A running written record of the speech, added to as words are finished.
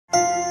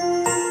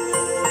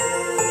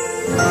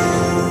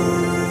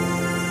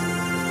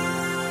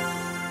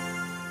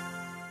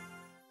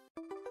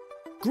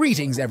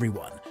Greetings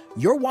everyone,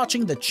 you're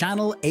watching the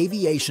channel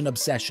Aviation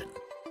Obsession.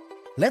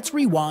 Let's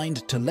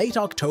rewind to late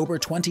October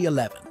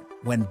 2011,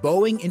 when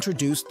Boeing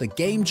introduced the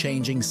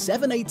game-changing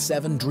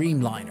 787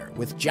 Dreamliner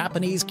with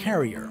Japanese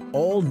carrier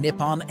All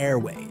Nippon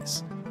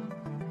Airways.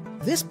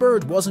 This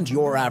bird wasn't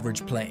your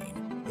average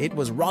plane, it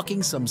was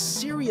rocking some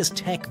serious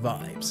tech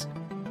vibes.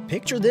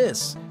 Picture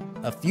this,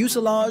 a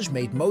fuselage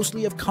made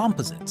mostly of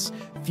composites,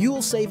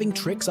 fuel-saving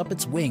tricks up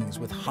its wings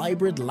with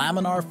hybrid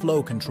laminar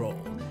flow control,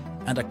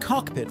 and a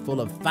cockpit full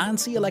of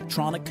fancy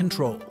electronic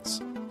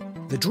controls.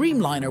 The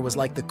Dreamliner was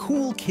like the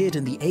cool kid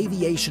in the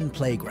aviation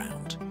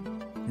playground.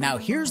 Now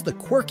here's the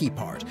quirky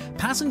part,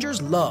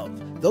 passengers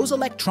love those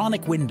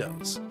electronic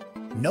windows.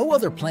 No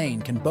other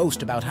plane can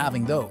boast about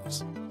having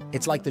those.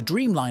 It's like the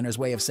Dreamliner's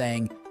way of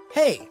saying,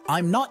 hey,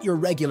 I'm not your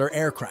regular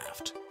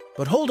aircraft.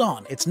 But hold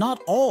on, it's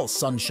not all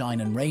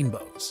sunshine and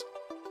rainbows.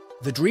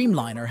 The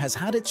Dreamliner has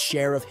had its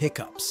share of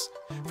hiccups,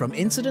 from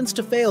incidents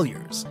to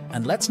failures,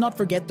 and let's not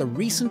forget the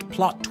recent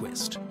plot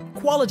twist,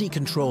 quality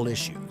control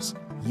issues.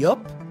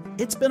 Yup,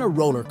 it's been a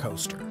roller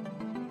coaster.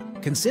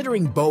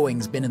 Considering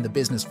Boeing's been in the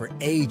business for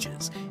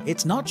ages,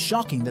 it's not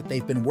shocking that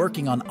they've been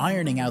working on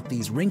ironing out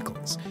these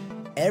wrinkles.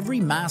 Every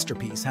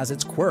masterpiece has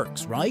its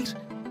quirks, right?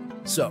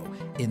 So,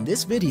 in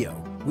this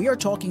video, we are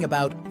talking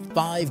about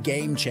 5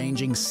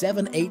 game-changing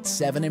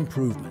 787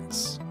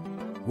 improvements.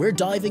 We're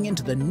diving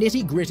into the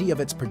nitty-gritty of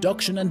its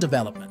production and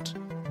development.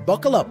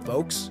 Buckle up,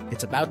 folks,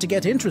 it's about to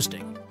get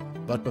interesting.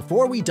 But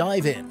before we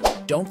dive in,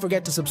 don't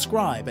forget to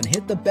subscribe and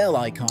hit the bell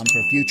icon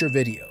for future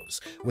videos.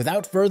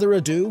 Without further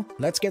ado,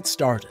 let's get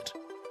started.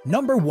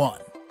 Number 1.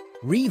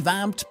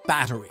 Revamped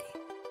Battery.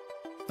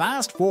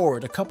 Fast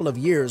forward a couple of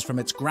years from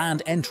its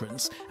grand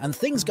entrance, and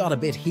things got a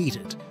bit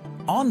heated.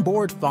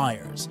 Onboard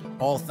fires,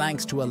 all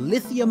thanks to a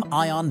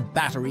lithium-ion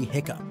battery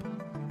hiccup.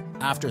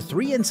 After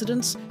 3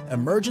 incidents,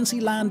 emergency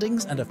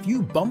landings, and a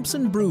few bumps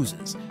and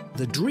bruises,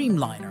 the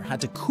Dreamliner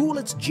had to cool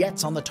its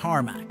jets on the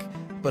tarmac.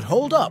 But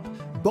hold up,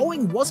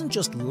 Boeing wasn't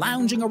just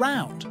lounging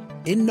around.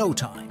 In no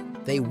time,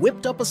 they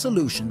whipped up a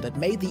solution that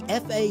made the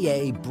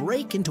FAA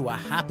break into a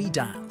happy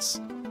dance.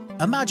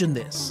 Imagine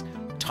this,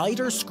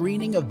 tighter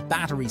screening of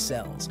battery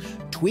cells,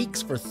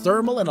 tweaks for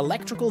thermal and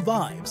electrical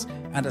vibes,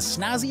 and a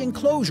snazzy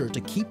enclosure to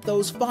keep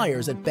those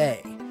fires at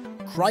bay.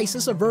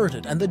 Crisis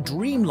averted and the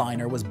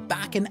Dreamliner was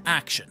back in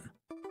action.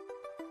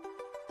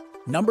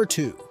 Number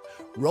 2.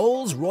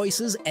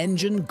 RollsRoyce's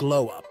engine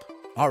glow-up.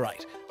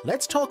 Alright,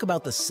 let's talk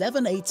about the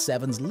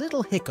 787's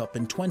little hiccup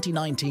in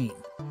 2019.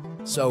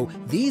 So,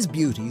 these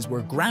beauties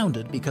were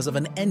grounded because of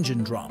an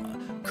engine drama,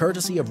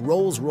 courtesy of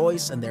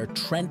Rolls-Royce and their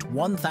Trent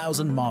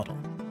 1000 model.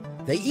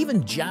 They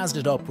even jazzed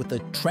it up with the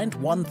Trent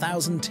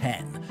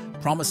 1010,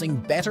 promising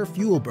better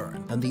fuel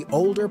burn than the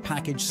older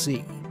Package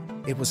C.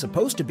 It was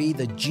supposed to be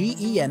the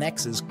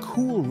GEnx's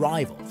cool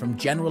rival from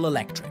General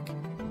Electric.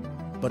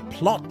 But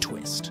plot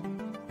twist.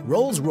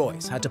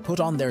 Rolls-Royce had to put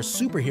on their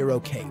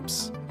superhero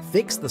capes,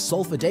 fix the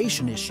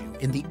sulfidation issue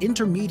in the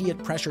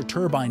intermediate pressure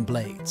turbine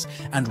blades,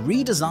 and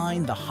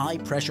redesign the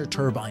high-pressure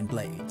turbine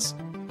blades.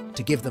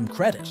 To give them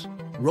credit,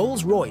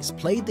 Rolls-Royce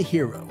played the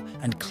hero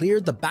and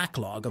cleared the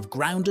backlog of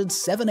grounded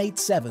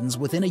 787s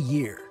within a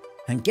year.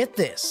 And get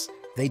this,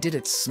 they did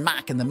it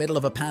smack in the middle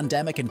of a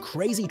pandemic and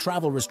crazy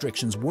travel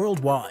restrictions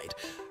worldwide.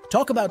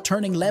 Talk about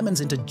turning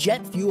lemons into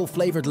jet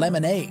fuel-flavored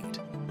lemonade.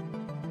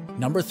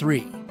 Number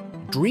 3.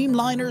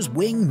 Dreamliner's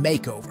wing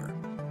makeover.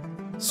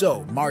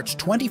 So, March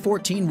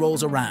 2014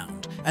 rolls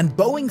around, and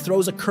Boeing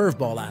throws a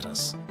curveball at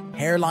us.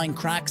 Hairline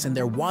cracks in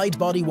their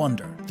wide-body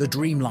wonder, the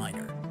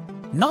Dreamliner.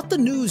 Not the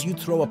news you'd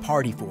throw a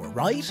party for,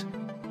 right?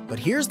 But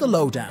here's the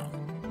lowdown.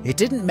 It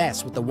didn't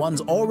mess with the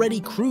ones already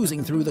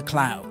cruising through the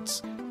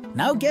clouds.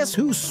 Now guess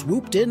who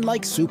swooped in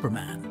like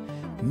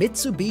Superman?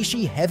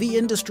 Mitsubishi Heavy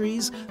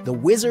Industries, the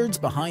wizards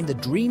behind the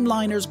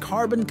Dreamliner's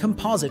carbon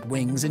composite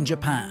wings in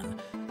Japan.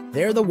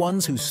 They're the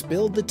ones who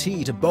spilled the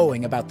tea to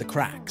Boeing about the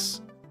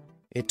cracks.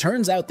 It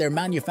turns out their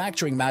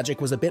manufacturing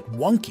magic was a bit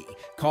wonky,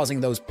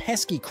 causing those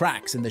pesky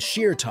cracks in the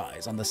shear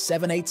ties on the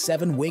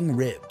 787 wing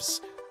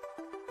ribs.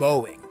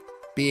 Boeing,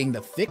 being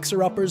the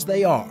fixer-uppers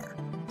they are,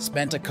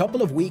 spent a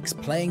couple of weeks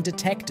playing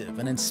detective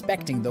and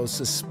inspecting those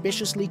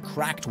suspiciously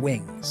cracked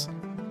wings.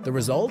 The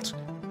result?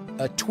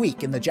 A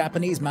tweak in the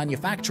Japanese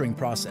manufacturing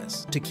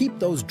process to keep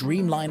those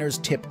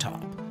Dreamliners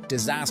tip-top.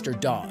 Disaster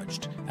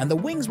dodged, and the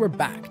wings were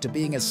back to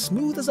being as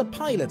smooth as a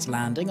pilot's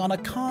landing on a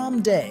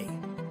calm day.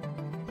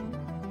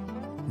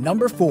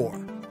 Number 4.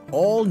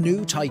 All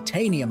new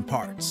titanium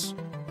parts.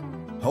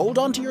 Hold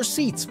on to your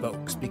seats,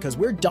 folks, because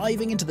we're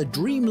diving into the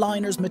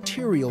Dreamliner's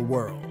material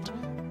world.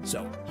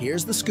 So,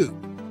 here's the scoop.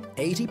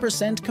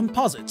 80%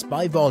 composites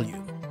by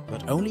volume,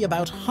 but only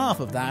about half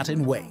of that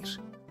in weight.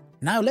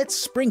 Now let's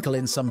sprinkle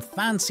in some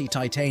fancy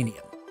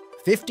titanium.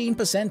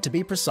 15% to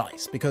be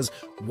precise, because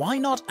why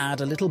not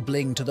add a little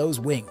bling to those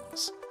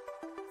wings?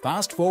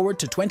 Fast forward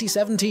to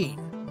 2017,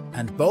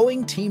 and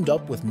Boeing teamed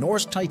up with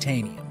Norse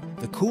Titanium,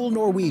 the cool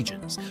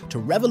Norwegians, to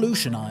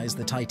revolutionize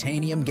the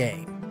titanium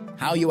game.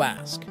 How you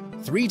ask?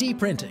 3D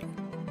printing.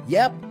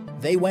 Yep,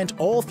 they went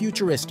all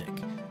futuristic.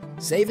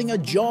 saving a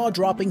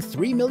jaw-dropping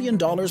 $3 million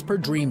per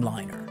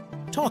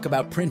Dreamliner. Talk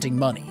about printing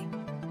money.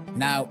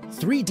 Now,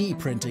 3D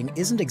printing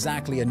isn't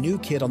exactly a new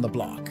kid on the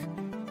block.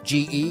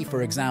 GE,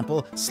 for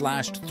example,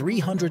 slashed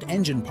 300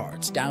 engine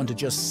parts down to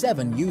just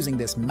 7 using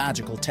this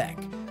magical tech.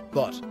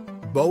 But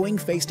Boeing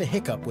faced a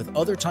hiccup with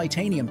other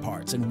titanium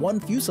parts in one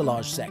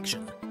fuselage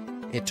section.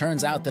 It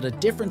turns out that a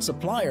different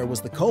supplier was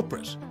the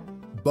culprit.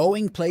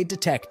 Boeing played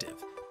detective,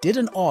 did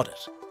an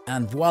audit,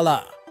 and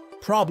voila,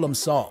 problem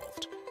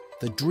solved.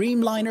 The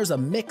Dreamliner's a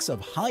mix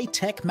of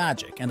high-tech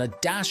magic and a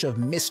dash of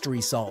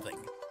mystery solving.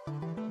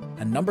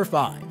 And number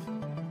 5,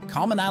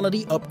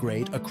 Commonality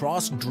Upgrade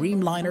across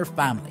Dreamliner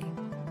family.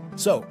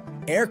 So,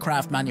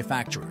 aircraft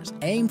manufacturers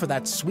aim for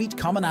that sweet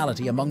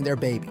commonality among their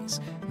babies,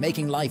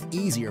 making life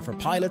easier for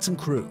pilots and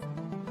crew.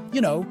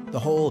 You know, the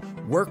whole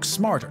work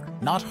smarter,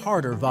 not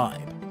harder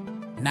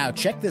vibe. Now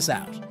check this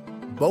out.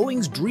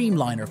 Boeing's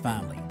Dreamliner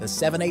family, the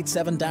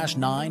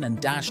 787-9 and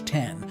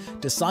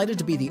 -10, decided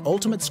to be the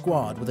ultimate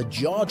squad with a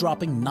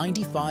jaw-dropping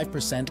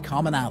 95%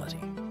 commonality.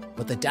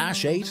 But the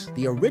 -8,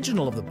 the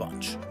original of the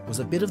bunch, was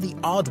a bit of the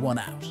odd one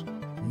out.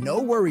 No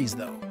worries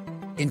though.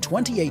 In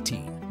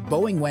 2018,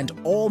 Boeing went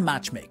all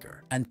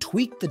matchmaker and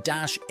tweaked the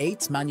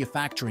 -8's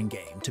manufacturing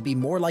game to be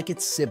more like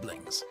its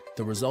siblings.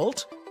 The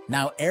result?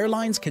 Now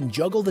airlines can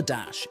juggle the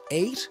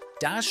 -8,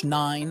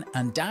 -9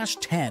 and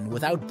 -10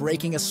 without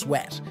breaking a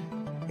sweat.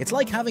 It's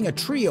like having a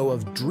trio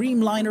of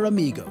Dreamliner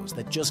amigos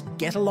that just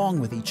get along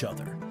with each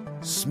other.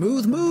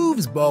 Smooth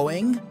moves,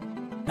 Boeing!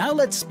 Now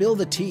let's spill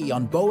the tea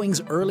on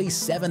Boeing's early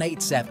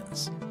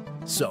 787s.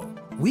 So,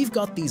 we've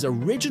got these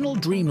original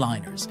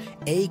Dreamliners,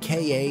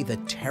 aka the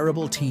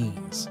Terrible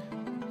Teens.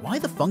 Why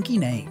the funky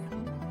name?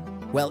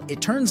 Well,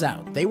 it turns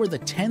out they were the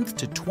 10th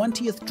to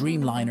 20th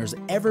Dreamliners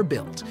ever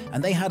built,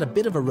 and they had a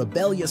bit of a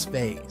rebellious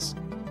phase.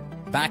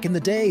 Back in the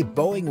day,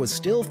 Boeing was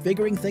still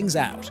figuring things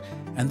out,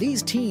 and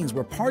these teens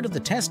were part of the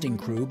testing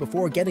crew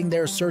before getting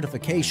their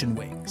certification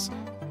wings.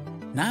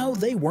 Now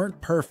they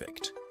weren't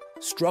perfect.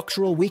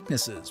 Structural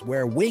weaknesses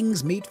where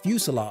wings meet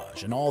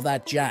fuselage and all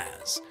that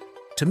jazz.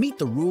 To meet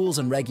the rules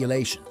and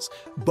regulations,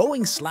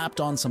 Boeing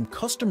slapped on some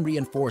custom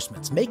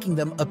reinforcements, making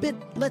them a bit,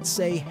 let's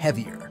say,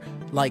 heavier.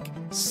 Like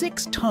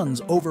 6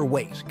 tons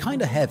overweight,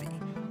 kinda heavy.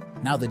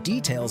 Now the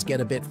details get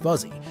a bit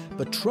fuzzy,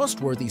 but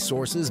trustworthy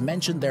sources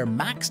mention their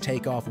max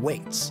takeoff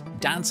weights,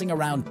 dancing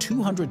around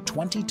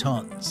 220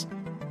 tons.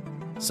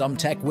 Some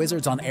tech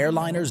wizards on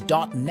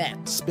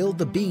airliners.net spilled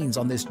the beans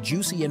on this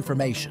juicy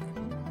information.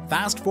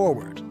 Fast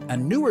forward,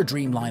 and newer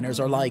Dreamliners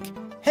are like,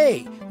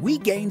 hey, we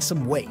gained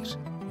some weight.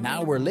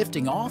 Now we're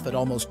lifting off at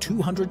almost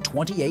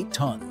 228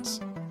 tons.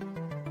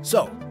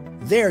 So,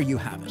 there you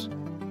have it.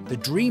 The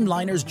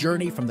Dreamliner's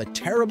journey from the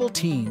terrible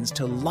teens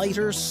to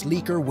lighter,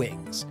 sleeker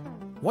wings.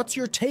 What's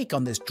your take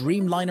on this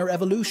Dreamliner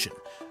evolution?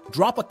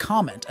 Drop a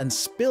comment and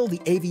spill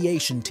the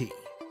aviation tea.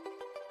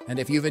 And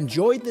if you've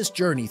enjoyed this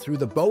journey through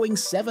the Boeing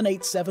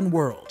 787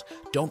 world,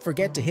 don't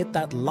forget to hit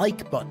that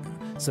like button,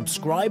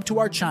 subscribe to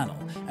our channel,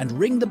 and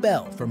ring the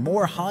bell for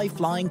more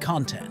high-flying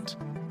content.